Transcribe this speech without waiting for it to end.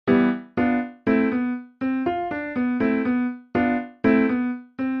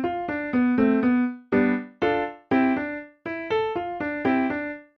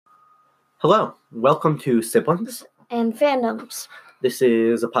Hello, welcome to Siblings and Fandoms. This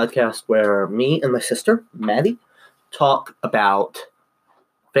is a podcast where me and my sister, Maddie, talk about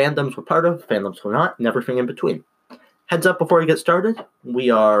fandoms we're part of, fandoms we're not, and everything in between. Heads up before we get started,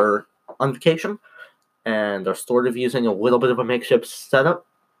 we are on vacation and are sort of using a little bit of a makeshift setup,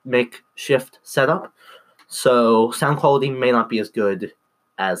 so sound quality may not be as good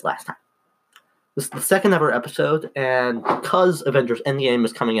as last time. This is the second ever episode, and because Avengers Endgame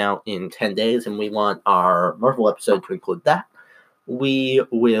is coming out in 10 days and we want our Marvel episode to include that, we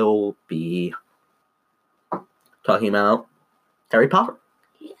will be talking about Harry Potter.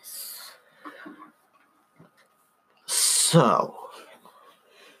 Yes. So,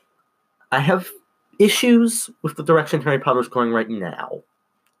 I have issues with the direction Harry Potter is going right now.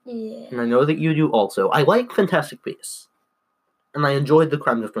 Yeah. And I know that you do also. I like Fantastic Beasts. And I enjoyed The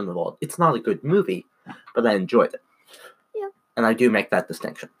Crimes of Grindelwald. It's not a good movie, but I enjoyed it. Yeah. And I do make that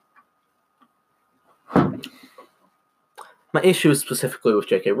distinction. My issue is specifically with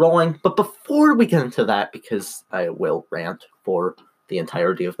J.K. Rowling, but before we get into that, because I will rant for the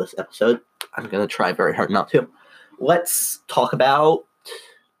entirety of this episode, I'm going to try very hard not to. Let's talk about...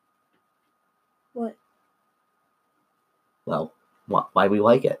 What? Well, why we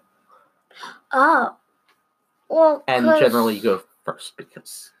like it. Oh. Well, and generally you go first,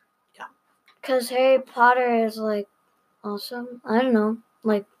 because, yeah. Because Harry Potter is, awesome. I don't know.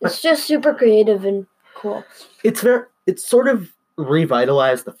 It's just super creative and cool. It's sort of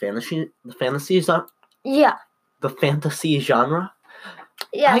revitalized the fantasy genre. Yeah. The fantasy genre.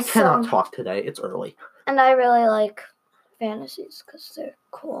 Yeah, I cannot talk today. It's early. And I really like fantasies because they're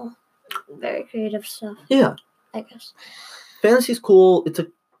cool. Very creative stuff. Yeah. I guess. Fantasy's cool.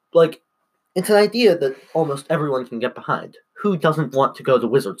 It's an idea that almost everyone can get behind. Who doesn't want to go to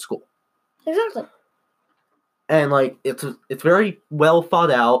wizard school? Exactly. And it's very well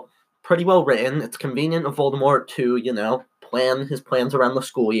thought out, pretty well written. It's convenient of Voldemort to, plan his plans around the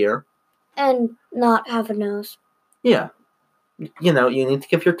school year. And not have a nose. Yeah. You need to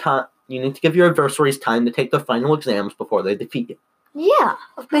give your adversaries time to take their final exams before they defeat you. Yeah,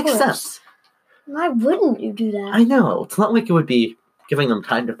 of course. Makes sense. Why wouldn't you do that? I know. It's not like it would be giving them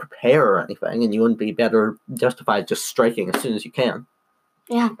time to prepare or anything, and you wouldn't be better justified just striking as soon as you can.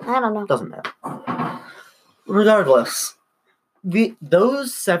 Yeah, I don't know. Doesn't matter. Regardless,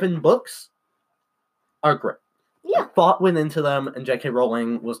 those 7 books are great. Yeah. Thought went into them, and J.K.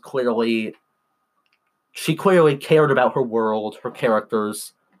 Rowling was clearly cared about her world, her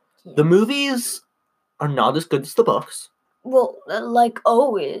characters. Yeah. The movies are not as good as the books. Well, like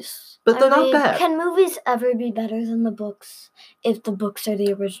always. But they're not bad. Can movies ever be better than the books if the books are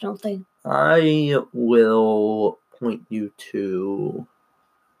the original thing? I will point you to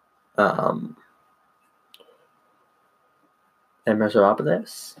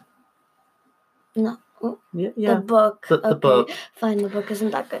Messeropolis. No. Yeah. The book. The book. Fine, the book isn't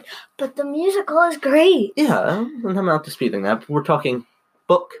that good. But the musical is great. Yeah, and I'm not disputing that. But we're talking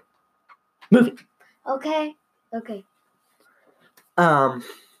book, movie. Okay.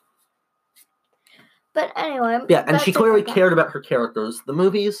 But anyway. Yeah, and she clearly cared about her characters. The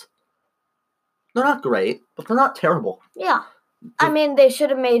movies, they're not great, but they're not terrible. Yeah. They should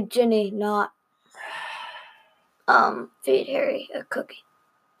have made Ginny not feed Harry a cookie.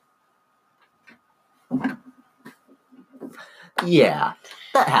 Yeah,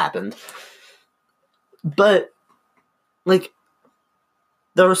 that happened. But,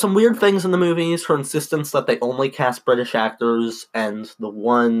 there are some weird things in the movies, her insistence that they only cast British actors, and the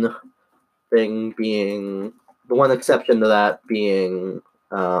one exception to that being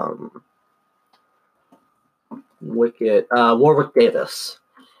Warwick Davis.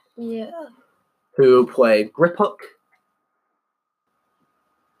 Yeah. Who played Griphook.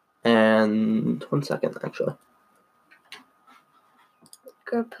 And 1 second, actually.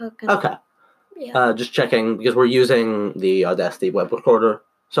 Griphook. Okay. Yeah. Just checking, because we're using the Audacity web recorder.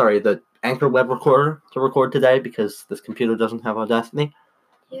 Sorry, the Anchor web recorder to record today, because this computer doesn't have Audacity.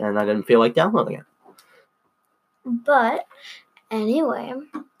 Yeah. And I didn't feel like downloading it. But, anyway,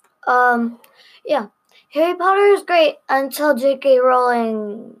 yeah. Harry Potter is great until J.K.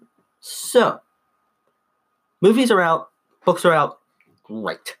 Rowling. So, movies are out, books are out,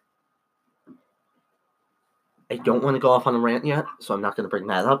 great. I don't want to go off on a rant yet, so I'm not going to bring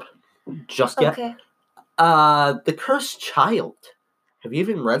that up just yet. Okay. The Cursed Child. Have you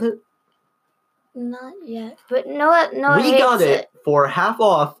even read it? Not yet, but no, we got it for half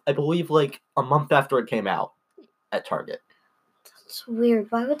off, I believe, a month after it came out at Target. That's weird.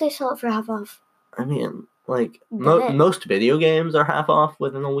 Why would they sell it for half off? Most video games are half off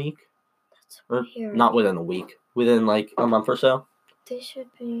within a week. That's weird. Not within a week. Within, a month or so. They should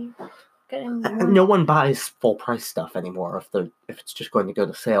be. getting more. No one buys full price stuff anymore if it's just going to go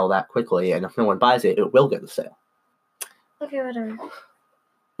to sale that quickly, and if no one buys it, it will go to sale. Okay, whatever.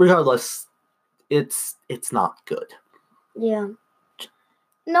 Regardless, it's not good. Yeah.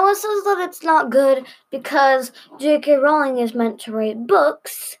 Noah says that it's not good because J.K. Rowling is meant to write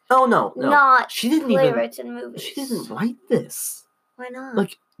books, Oh no. not She didn't playwrights and movies. She didn't write this. Why not?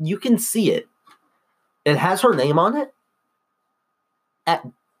 Like, you can see it. It has her name on it. At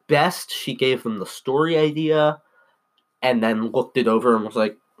best, she gave them the story idea and then looked it over and was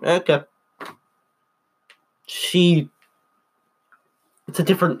like, okay. It's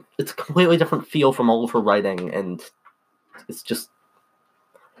a completely different feel from all of her writing, and it's just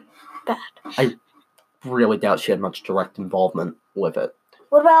bad. I really doubt she had much direct involvement with it.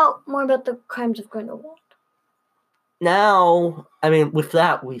 What about more about the Crimes of Grindelwald? Now, I mean, with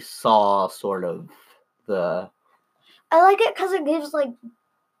that, we saw sort of the... I like it because it gives, like,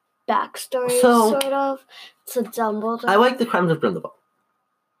 backstory, sort of, to Dumbledore. I like the Crimes of Grindelwald.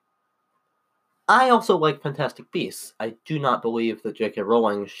 I also like Fantastic Beasts. I do not believe that J.K.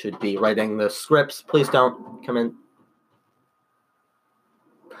 Rowling should be writing the scripts. Please don't come in.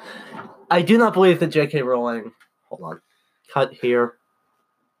 I do not believe that J.K. Rowling... Hold on. Cut here.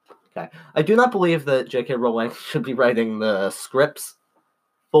 Okay. I do not believe that J.K. Rowling should be writing the scripts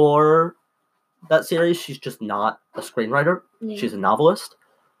for that series. She's just not a screenwriter. Yeah. She's a novelist.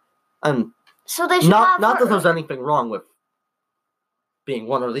 And so they should not that there's anything wrong with being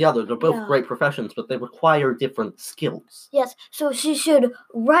one or the other. They're both great professions, but they require different skills. Yes. So she should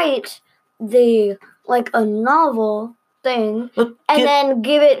write a novel thing and then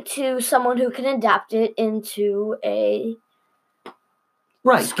give it to someone who can adapt it into a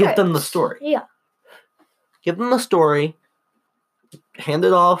script. Give them the story. Yeah. Give them the story. Hand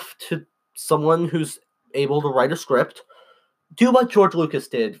it off to someone who's able to write a script. Do what George Lucas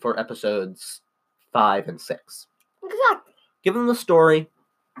did for episodes 5 and 6. Exactly. Give them the story.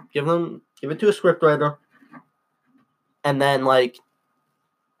 Give it to a scriptwriter. And then,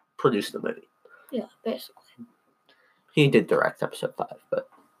 produce the movie. Yeah, basically. He did direct episode 5, but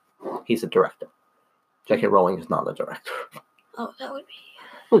he's a director. J.K. Rowling is not a director. Oh, that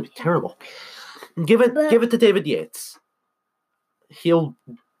would be terrible. Give it to David Yates. He'll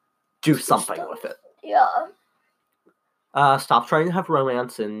do something with it. Yeah. Stop trying to have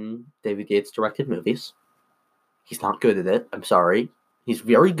romance in David Yates directed movies. He's not good at it. I'm sorry. He's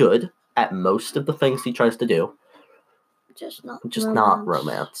very good at most of the things he tries to do. Just not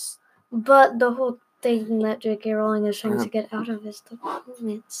romance. But the whole thing that J.K. Rowling is trying to get out of is the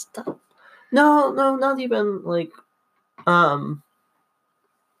romance stuff. No, not even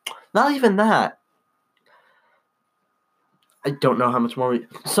not even that. I don't know how much more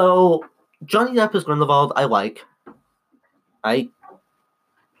So, Johnny Depp as Grindelwald, I like.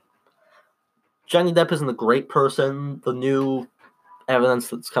 Johnny Depp isn't a great person. The new evidence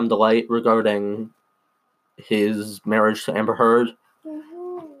that's come to light regarding his marriage to Amber Heard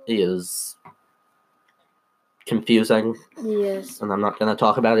is confusing. Yes. And I'm not going to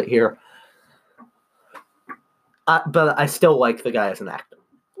talk about it here. But I still like the guy as an actor.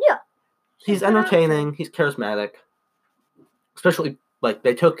 Yeah. He's entertaining. He's charismatic. Especially,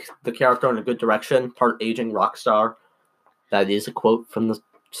 they took the character in a good direction. Part aging rock star. That is a quote from the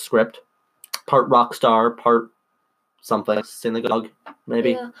script. Part rock star, part something. Synagogue,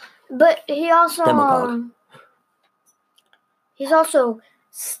 maybe. Yeah. But he also... he's also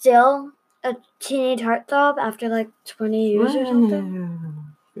still a teenage heartthrob after, 20 years or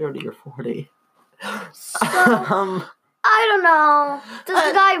something. 30 or 40. So, I don't know. Does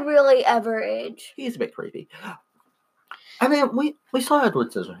the guy really ever age? He's a bit creepy. I mean, we saw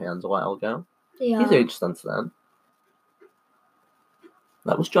Edward Scissorhands a while ago. Yeah. He's aged since then.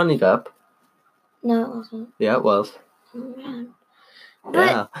 That was Johnny Depp. No, it wasn't. Yeah, it was. Oh, man.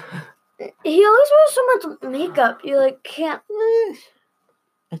 But he always wears so much makeup. You, can't...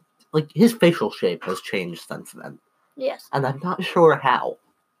 his facial shape has changed since then. Yes. And I'm not sure how.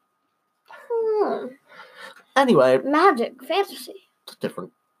 Anyway. Magic. Fantasy. It's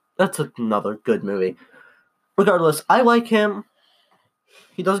different. That's another good movie. Regardless, I like him.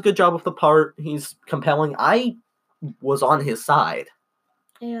 He does a good job with the part. He's compelling. I was on his side.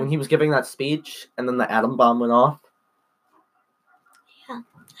 Yeah. When he was giving that speech, and then the atom bomb went off. Yeah,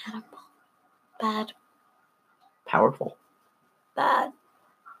 atom bomb. Bad. Powerful. Bad.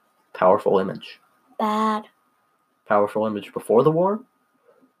 Powerful image. Bad. Powerful image before the war.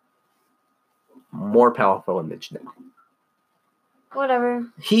 More powerful image now. Whatever.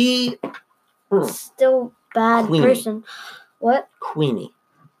 He... Still bad Queenie. person. What? Queenie.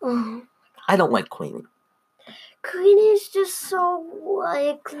 Oh. I don't like Queenie. Queenie's just so,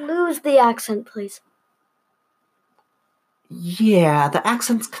 like, lose the accent, please. Yeah, the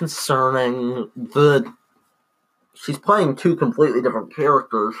accent's concerning. She's playing two completely different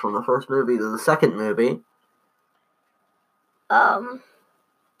characters from the first movie to the second movie.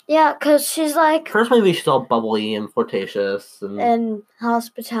 Yeah, because she's like... First movie, she's all bubbly and flirtatious. And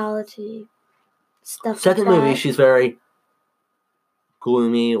hospitality stuff. Second like movie, she's very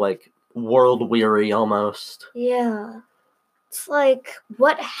gloomy, like world-weary almost. Yeah. It's like,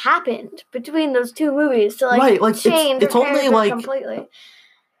 what happened between those two movies to, like, right, like change it's only, like... completely?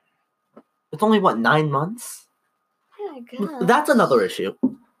 It's only, what, 9 months? Yeah, I guess. That's another issue.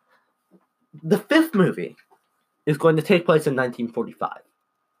 The fifth movie is going to take place in 1945.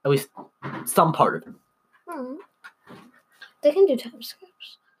 At least some part of it. They can do time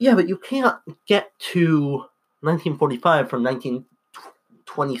skips. Yeah, but you can't get to 1945 from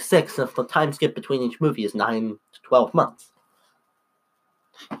 1926 if the time skip between each movie is 9 to 12 months.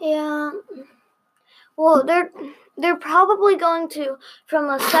 Yeah. Well, they're probably going to, from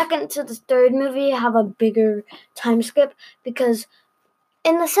the second to the third movie, have a bigger time skip, because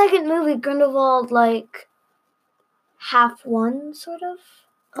in the second movie, Grindelwald, like, half won, sort of.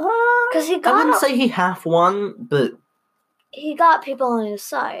 Because I wouldn't say he half won, but he got people on his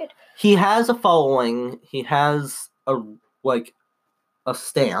side. He has a following. He has a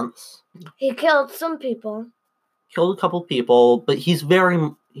stance. He killed some people. Killed a couple people, but he's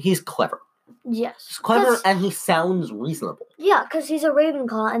clever. Yes. He's clever and he sounds reasonable. Yeah, because he's a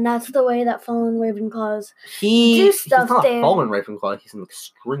Ravenclaw, and that's the way that fallen Ravenclaws do stuff. He's not a fallen Ravenclaw, he's an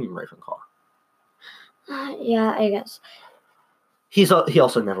extreme Ravenclaw. Yeah, I guess. He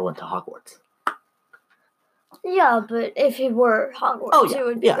also never went to Hogwarts. Yeah, but if he were Hogwarts, he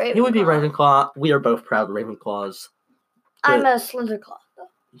would be Ravenclaw. He would be Ravenclaw. We are both proud Ravenclaws. I'm a Slytherin.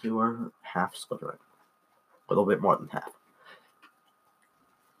 You are half Slytherin. A little bit more than half.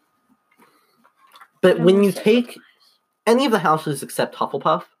 But when you take any of the houses except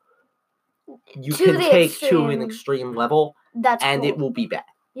Hufflepuff, you can take to an extreme level, and it will be bad.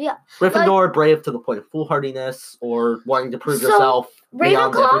 Yeah. Gryffindor, brave to the point of foolhardiness, or wanting to prove yourself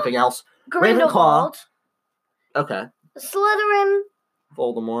beyond everything else. Ravenclaw. Okay. Slytherin.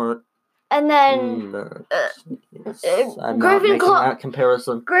 Voldemort. And then I'm not making that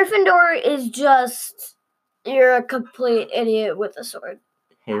comparison. Gryffindor is just, you're a complete idiot with a sword.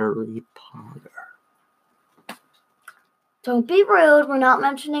 Harry Potter. Don't be rude. We're not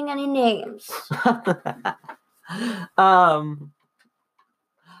mentioning any names.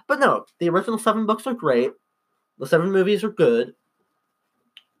 But no, the original 7 books are great. The 7 movies are good.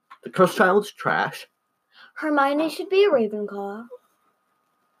 The Cursed Child's trash. Hermione should be a Ravenclaw.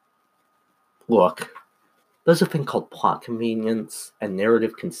 Look, there's a thing called plot convenience and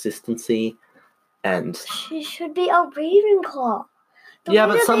narrative consistency, and... She should be a Ravenclaw. Yeah,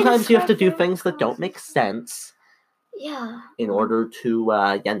 but sometimes you have to do things that don't make sense. Yeah. In order to,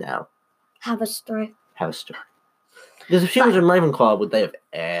 have a story. Because if she was in Ravenclaw, would they have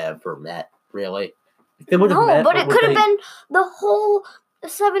ever met, really? They would have no, met, but it could have been, the whole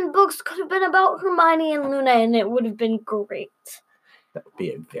 7 books could have been about Hermione and Luna, and it would have been great. That would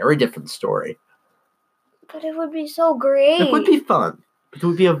be a very different story. But it would be so great. It would be fun, but it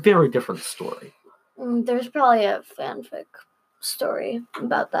would be a very different story. There's probably a fanfic story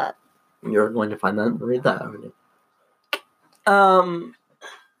about that. You're going to find that and read that, aren't you?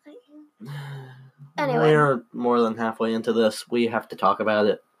 Anyway. We're more than halfway into this. We have to talk about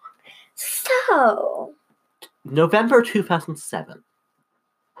it. So. November 2007.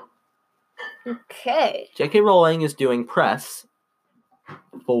 Okay. J.K. Rowling is doing press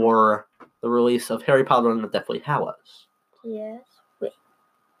for the release of Harry Potter and the Deathly Hallows. Yes. Wait.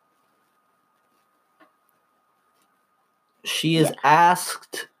 She is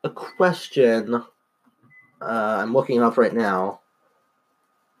asked a question. I'm looking it up right now.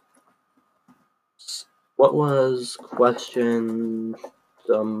 What was question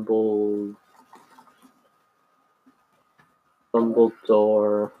Dumbledore?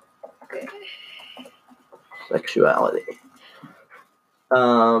 Okay. Sexuality.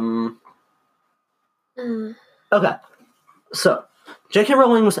 Okay. So, J.K.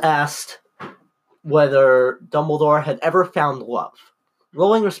 Rowling was asked whether Dumbledore had ever found love.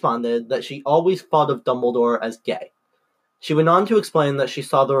 Rowling responded that she always thought of Dumbledore as gay. She went on to explain that she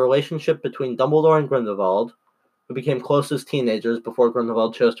saw the relationship between Dumbledore and Grindelwald, who became close as teenagers before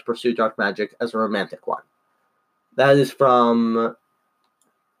Grindelwald chose to pursue dark magic, as a romantic one. That is from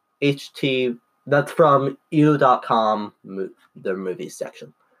that's from EU.com, their movies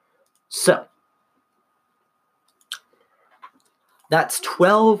section. So, that's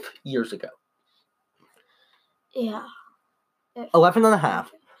 12 years ago. Yeah. 11 and a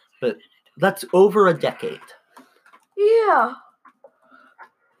half, but that's over a decade. Yeah.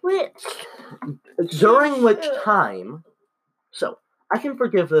 During which time, so I can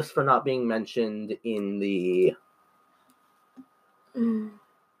forgive this for not being mentioned in the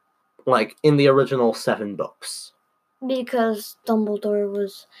in the original 7 books. Because Dumbledore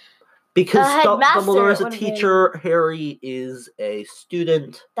was... Because headmaster, Dumbledore is it a would've teacher, Harry is a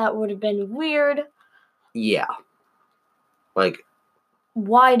student. That would have been weird. Yeah.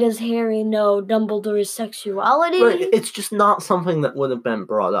 Why does Harry know Dumbledore's sexuality? Right, it's just not something that would have been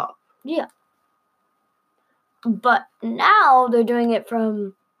brought up. Yeah. But now they're doing it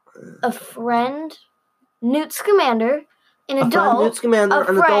from a friend, Newt Scamander, an adult, Newt Scamander,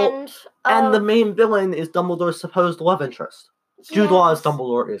 an adult, and the main villain is Dumbledore's supposed love interest. Yes. Jude Law as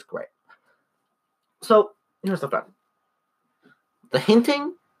Dumbledore is great. So, here's the thing. The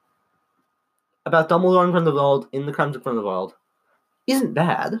hinting about Dumbledore and Grindelwald in the Crimes of Grindelwald isn't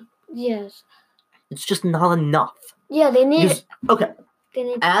bad. Yes. It's just not enough. Yeah, they need... Okay.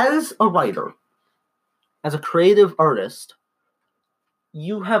 As a writer, as a creative artist,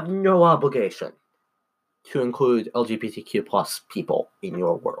 you have no obligation to include LGBTQ plus people in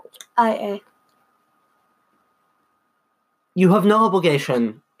your world. IA. You have no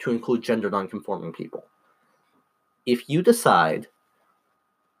obligation to include gender nonconforming people. If you decide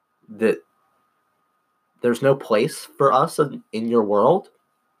that there's no place for us in your world,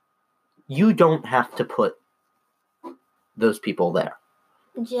 you don't have to put those people there.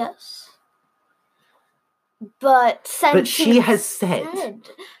 Yes. But she has said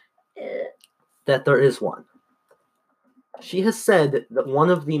that there is one. She has said that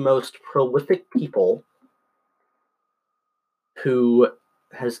one of the most prolific people who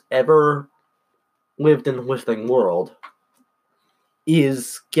has ever lived in the Wizarding world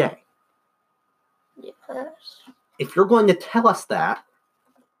is gay. Yes. If you're going to tell us that,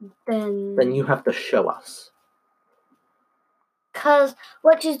 then you have to show us. Because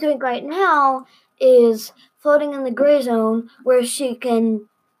what she's doing right now is floating in the gray zone where she can,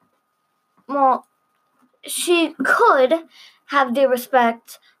 she could have the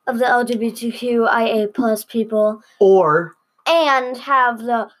respect of the LGBTQIA plus people, and have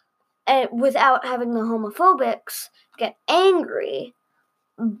without having the homophobics get angry.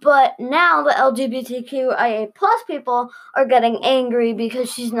 But now the LGBTQIA plus people are getting angry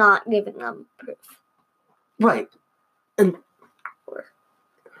because she's not giving them proof. Right.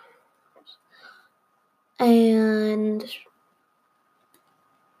 And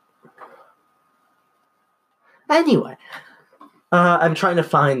anyway, I'm trying to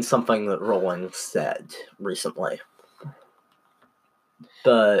find something that Rowling said recently.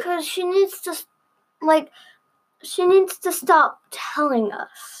 But because she needs to stop telling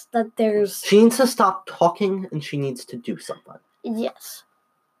us that there's... She needs to stop talking and she needs to do something. Yes.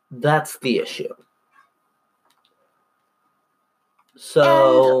 That's the issue.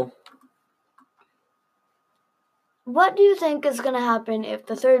 So... And what do you think is going to happen if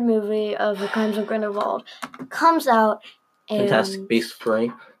the third movie of The Crimes of Grindelwald comes out and... Fantastic Beasts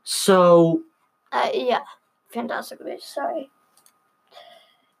 3. So... yeah. Fantastic Beasts, sorry.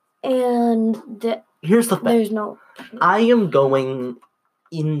 And here's the thing. There's no... I am going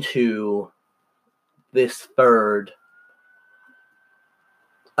into this third...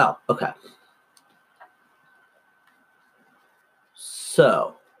 Oh, okay.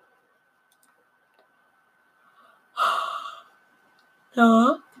 So...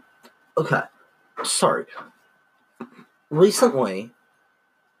 Okay. Sorry. Recently,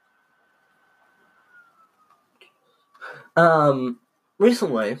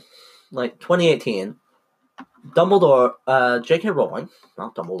 like 2018, Dumbledore, J.K. Rowling,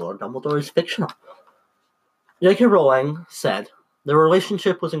 not Dumbledore, Dumbledore is fictional. J.K. Rowling said the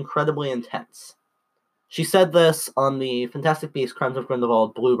relationship was incredibly intense. She said this on the Fantastic Beasts Crimes of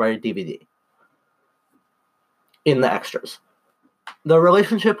Grindelwald Blu-ray DVD. In the extras. The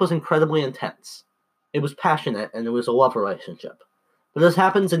relationship was incredibly intense. It was passionate, and it was a love relationship. But as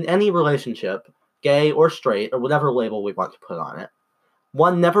happens in any relationship, gay or straight, or whatever label we want to put on it,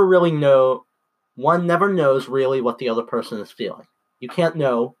 one never knows really what the other person is feeling. You can't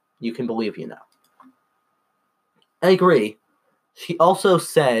know, you can believe you know. I agree. She also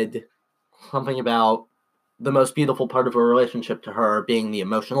said something about the most beautiful part of a relationship to her being the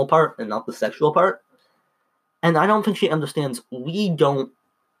emotional part and not the sexual part. And I don't think she understands we don't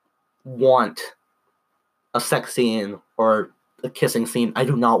want a sex scene or a kissing scene. I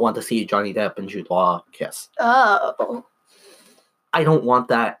do not want to see Johnny Depp and Jude Law kiss. Oh. I don't want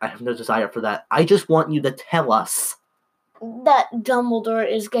that. I have no desire for that. I just want you to tell us that Dumbledore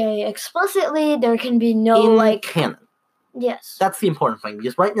is gay explicitly. There can be no in canon. Yes. That's the important thing,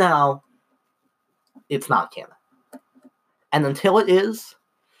 because right now, it's not canon. And until it is,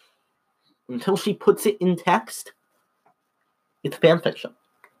 until she puts it in text, it's fanfiction.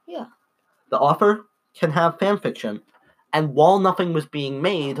 Yeah. The author can have fanfiction, and while nothing was being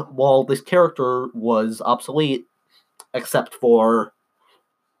made, while this character was obsolete, except for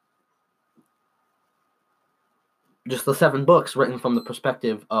just the 7 books written from the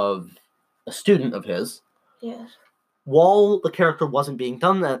perspective of a student of his, Yes. while the character wasn't being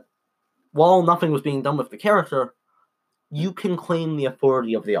done while nothing was being done with the character, you can claim the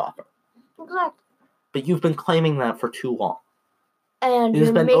authority of the author. Exactly. But you've been claiming that for too long. And it's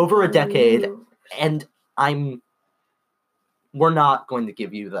been over a decade, and we're not going to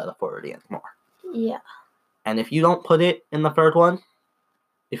give you that authority anymore. Yeah. And if you don't put it in the 3rd one,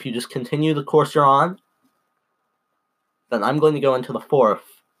 if you just continue the course you're on, then I'm going to go into the 4th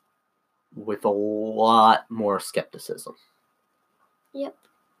with a lot more skepticism. Yep.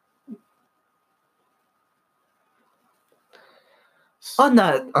 On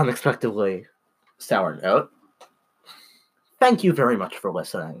that unexpectedly sour note, thank you very much for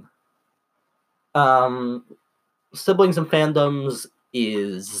listening. Siblings and Fandoms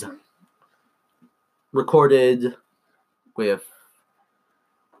is recorded with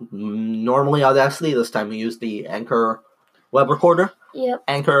normally Audacity. This time we use the Anchor web recorder. Yep.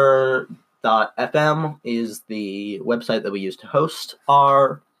 Anchor.fm is the website that we use to host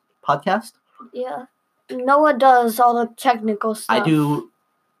our podcast. Yeah. Noah does all the technical stuff. I do.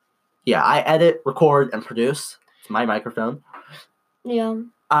 Yeah, I edit, record, and produce. It's my microphone. Yeah.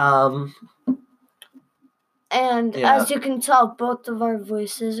 And as you can tell, both of our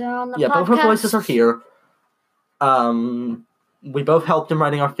voices are on the podcast. Yeah, both our voices are here. We both helped in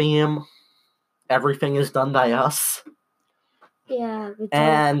writing our theme. Everything is done by us. Yeah.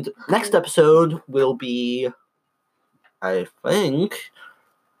 And next episode will be, I think,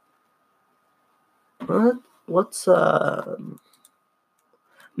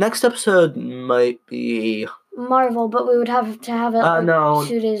 next episode might be Marvel, but we would have to have it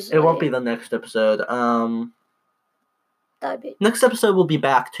 2 days later. It won't be the next episode. That'd be... Next episode will be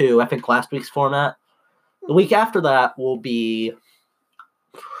back to, I think, last week's format. The week after that will be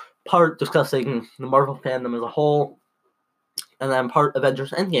part discussing the Marvel fandom as a whole, and then part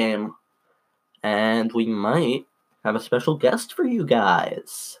Avengers Endgame, and we might have a special guest for you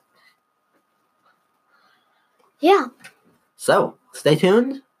guys. Yeah. So, stay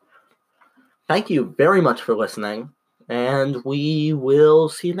tuned. Thank you very much for listening, and we will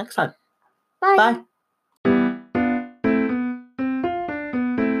see you next time. Bye. Bye.